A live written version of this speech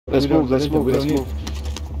Let's move. Let's move. Let's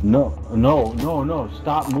move. No.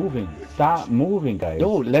 Stop moving. Stop moving, guys.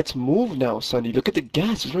 No, let's move now, Sonny. Look at the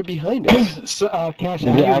gas. It's right behind us. Cash,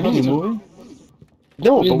 Is it actually moving?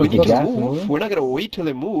 No, but we the need to gas move. moving? We're not gonna wait till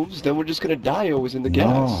it moves. Then we're just gonna die always in the No.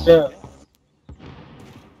 gas. Yeah.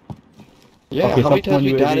 Yeah. Okay, How many stop times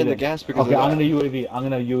we UAV died in the then. gas because Okay, of that? I'm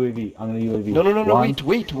gonna UAV. No. One.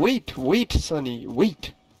 Wait, Sonny.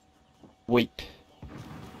 Wait.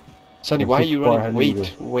 Sonny, That's why are just you far running?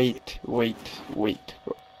 ahead of Wait.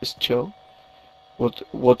 Just chill.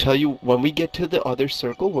 We'll tell you when we get to the other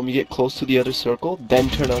circle, when we get close to the other circle, then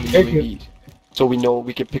turn on the Thank you. UAV. So we know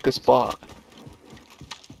we can pick a spot.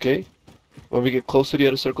 Okay? When we get close to the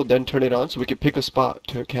other circle, then turn it on so we can pick a spot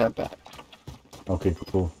to camp at. Okay,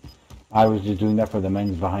 cool. I was just doing that for the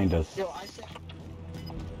men behind us.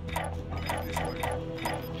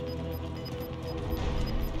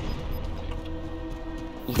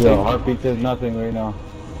 Yo, heartbeat says nothing right now.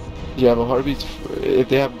 Yeah, but heartbeats, if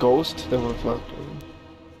they have ghost, then we're fucked.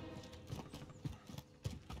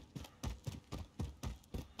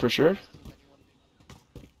 For sure?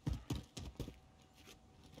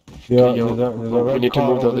 Yeah, Yo, there's a we red need to car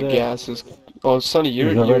move the over other there. gases. Oh, Sonny,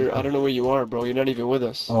 There's a red I car. don't know where you are, bro. You're not even with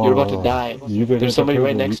us. You're about to Oh, die. you guys There's are somebody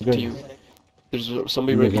right prison. next to you. There's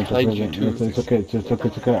somebody You right guys went to behind you, prison. too. It's okay. It's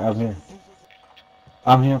okay. I'm here.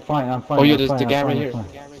 I'm here. I'm fine. Oh, yeah, I'm there's fine, the guy I'm right fine, here. I'm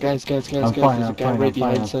fine. Guys, I'm fine. there's a guy right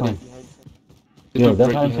behind Sonny. I'm fine. The Yo, dude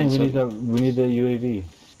that's right what I'm saying. behind We need the UAV.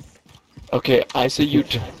 Okay, I say you.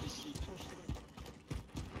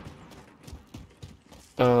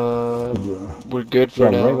 We're good for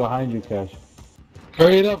Yeah, now. right behind you, Cash.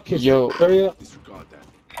 Hurry it up, kids. Yo. Hurry up.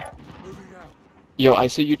 Yo, I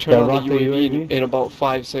say you turn Yeah, on the rock the UAV UAV. in about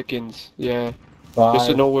 5 seconds. Yeah, just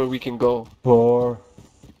to 5, know where we can go. 4,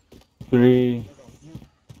 3.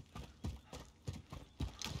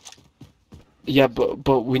 Yeah,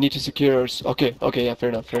 but we need to secure our. Okay, yeah, fair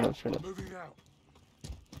enough. I'm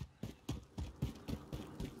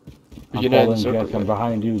You're not in the following circle Jess. I'm yet.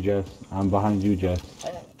 behind you, Jess.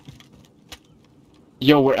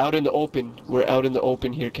 Yo, we're out in the open. We're out in the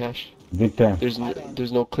open here, Cash. Big time. There's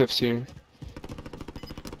no cliffs here.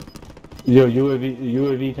 Yo,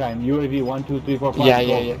 UAV time. UAV 1, 2, 3, 4, 5. Yeah,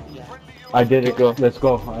 go. yeah. I did it. Go. Let's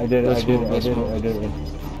go. I did it. Let's I did move, it. let's move. I did it.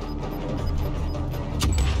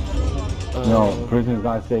 No, prison's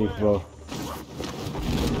not safe, bro.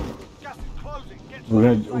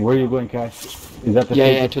 Where are you going, Cash? Is that the Yeah,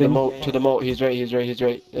 safest to the thing? moat. To the moat. He's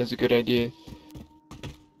right. That's a good idea.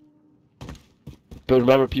 But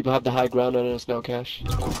remember, people have the high ground on us now, Cash.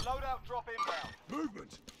 Loadout drop inbound.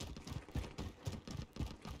 Movement.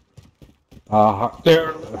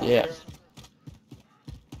 There. Yeah.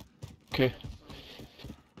 Okay.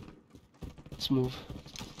 Let's move.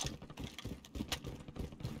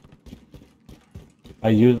 I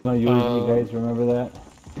used my UAV, guys. Remember that?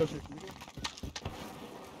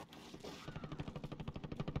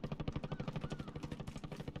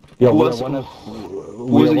 Yo, Who we're else- one of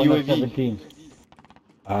who's the UAV? 17.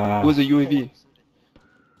 Who's the UAV?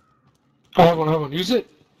 I have one. Use it.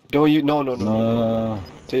 Don't you? No. No.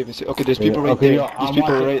 Save it. Okay, there's people right Okay, there. yo, There's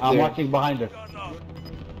people right I'm there. watching behind us.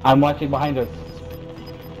 I'm watching behind us.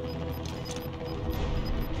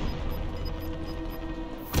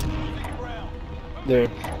 There.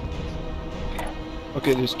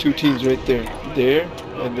 Okay, there's two teams right there. There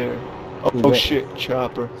and there. Oh shit,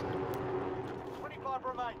 chopper. 25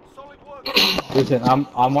 remain. Solid work. Listen,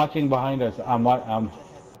 I'm watching behind us. I'm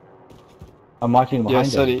watching behind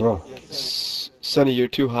us, Sonny. bro. Sonny, you're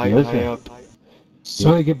too high Listen. up.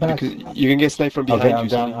 Sonny, get back. You can get sniped from behind Okay, you, I'm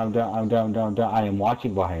Sonny. down. I am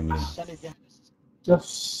watching behind me.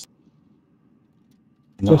 Just.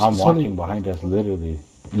 No, Just I'm Sonny. watching behind us, literally.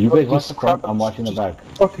 You guys watch the front, I'm watching the back.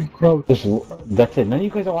 Fucking crowd. That's it. None of you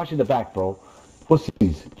guys are watching the back, bro.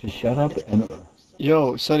 Pussies. Just shut up and...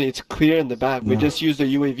 Yo, Sonny, it's clear in the back. We No. just used the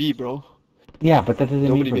UAV, bro. Yeah, but that doesn't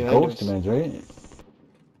Nobody mean for behind ghost us. men, right?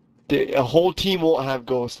 A whole team won't have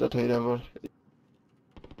ghosts, I'll tell you that much.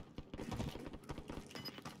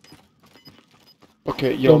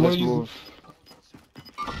 Okay, yo, So let's what move.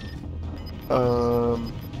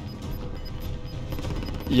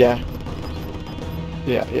 Yeah.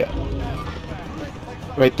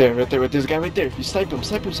 Right there. There's a guy right there. You snipe him.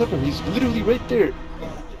 He's literally right there.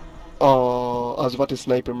 Oh, I was about to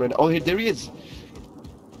snipe him right now. Oh, there he is.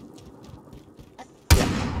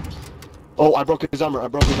 Oh, I broke his armor.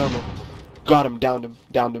 Got him, downed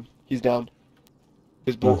him. He's down.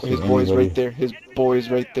 His boy's right there. He's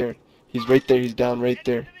right there. He's down right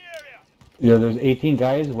there. Yeah, there's 18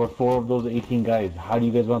 guys. We're 4 of those 18 guys. How do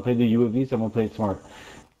you guys want to play the UAVs? I'm going to play it smart.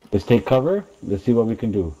 Let's take cover. Let's see what we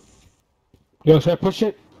can do. Yo, should I push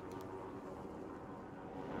it?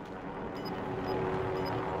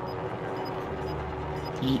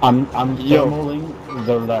 I'm Yo. thermaling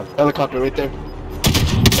the left. Helicopter right there.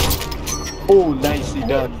 Oh, nicely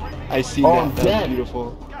done. I see Oh, that. That was dead.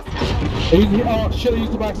 beautiful. Oh shit! I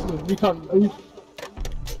used the accident. Recon.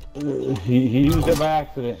 He used it by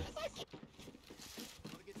accident.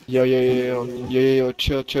 Yo.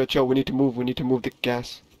 Chill. We need to move. We need to move the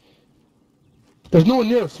gas. There's no one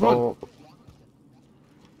near us. Run. Oh.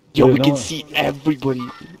 Yo, There's we no can one. see everybody.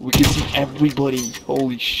 We can see everybody.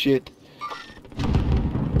 Holy shit.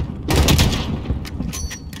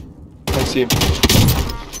 I see him.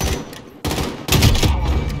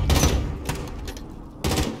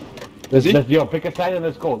 Yo, pick a side and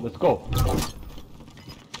let's go. Let's go.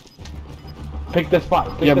 Pick the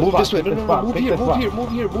spot. Pick Yeah, the move spot. this way. Pick the No. spot, Move pick here. the Move spot. here. Move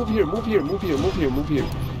here. Move here. Move here. Move here. Move here. Move here.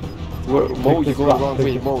 Where, Mo, Pick you're the going the spot, wrong pick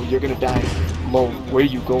way. the- Mo, you're gonna die. Mo, where are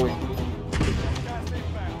you going?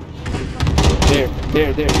 There.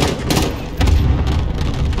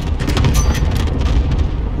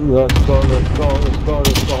 Let's go.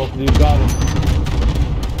 Hopefully you got it.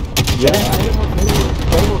 Yeah.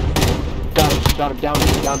 Got him. Down him.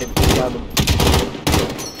 Got him.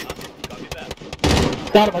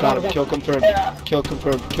 Got him. Kill confirmed. Kill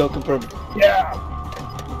confirmed. Yeah.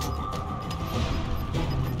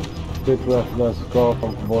 Pick left. Let's go,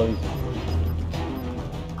 boys.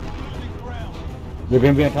 They're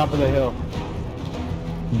gonna be on top of the hill.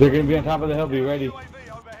 Be ready. UAV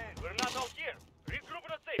overhead. We're not out here. Regroup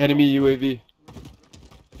at the safe. Enemy UAV.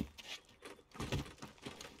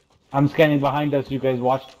 I'm scanning behind us. You guys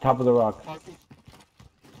watch the top of the rock.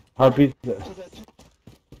 Heartbeat.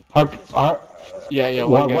 Yeah.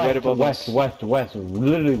 One guy right above west. us.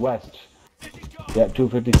 Literally west. Yeah,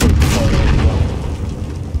 256.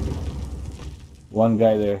 One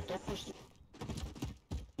guy there.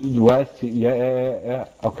 West. Yeah.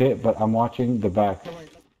 Okay, but I'm watching the back.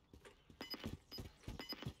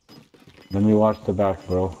 Let me watch the back,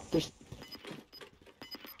 bro.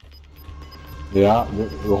 Yeah,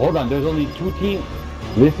 hold on, there's only 2 teams.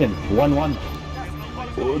 Listen, 1-1.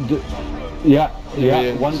 Yeah,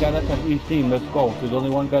 one guy left on each team, let's go. There's only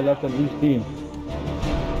one guy left on each team.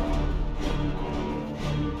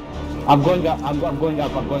 I'm going up,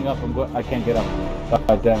 I can't get up.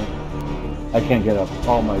 God damn it. I can't get up.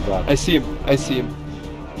 Oh my god. I see him.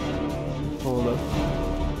 Hold up.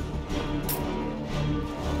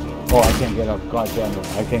 Oh, I can't get up. God damn it.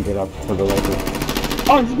 I can't get up for the record.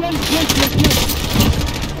 Oh, he's right.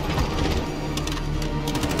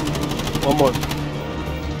 One more.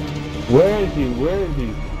 Where is he?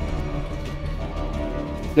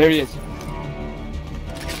 There he is.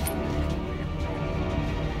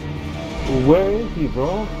 Where is he,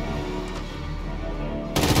 bro?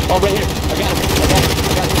 Oh, right here.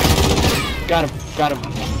 I got him.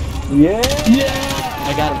 Yeah. I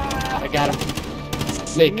got him.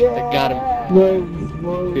 Sick. I got him.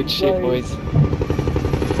 Good shit, boys.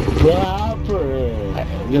 Proper.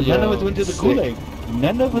 None of us went to the sick. Kool-Aid.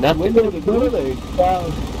 Went to the Kool-Aid.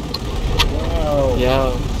 Wow.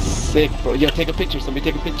 Yo, sick, bro. Yo, take a picture.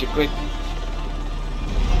 Somebody take a picture, quick. I'm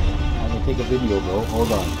gonna take a video, bro.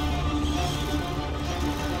 Hold on.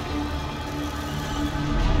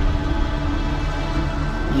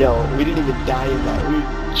 Yo, we didn't even die in that. We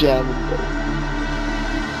were jamming, bro.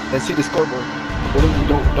 Let's see the scoreboard.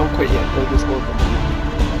 Don't quit yet. Go to the scoreboard.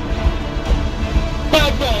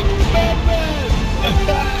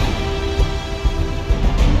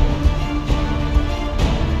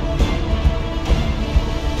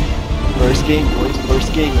 First game, boys.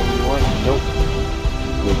 First game, and we won. Nope.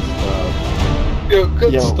 Good stuff. Yo,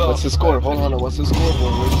 good Yo, stuff. what's the score? Hold on. What's the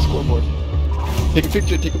scoreboard? Where's the scoreboard? Take a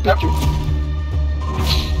picture.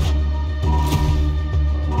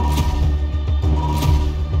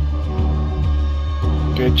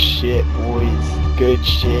 Good shit, boys. Good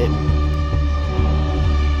shit.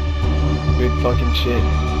 Good fucking shit.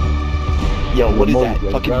 Yo, what is that?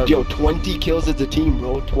 Fucking, yo, 20 kills as a team,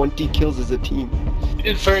 bro. 20 kills as a team. You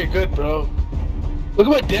did very good, bro. Look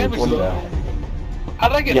at my damage, though. How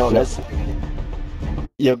did I get? Yo, that's.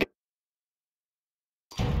 Yo,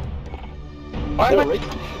 Why am I?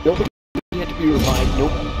 nobody had to be revived.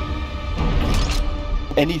 Nope.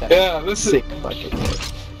 Anything. Yeah, listen. Sick fucking.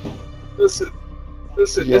 Listen.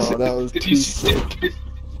 Yo, that was Did too you sick. did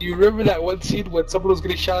you remember that one scene when someone was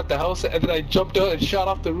getting shot at the house and then I jumped out and shot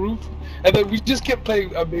off the roof? And then we just kept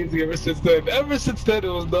playing amazing ever since then. Ever since then, it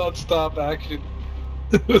was non-stop action.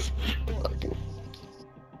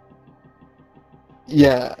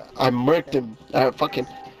 Yeah, I murked him.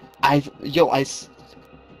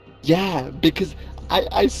 Yeah, because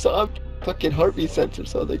I saw fucking heartbeat sensor,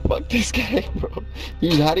 so I was like, fuck this guy, bro. He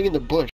was hiding in the bush.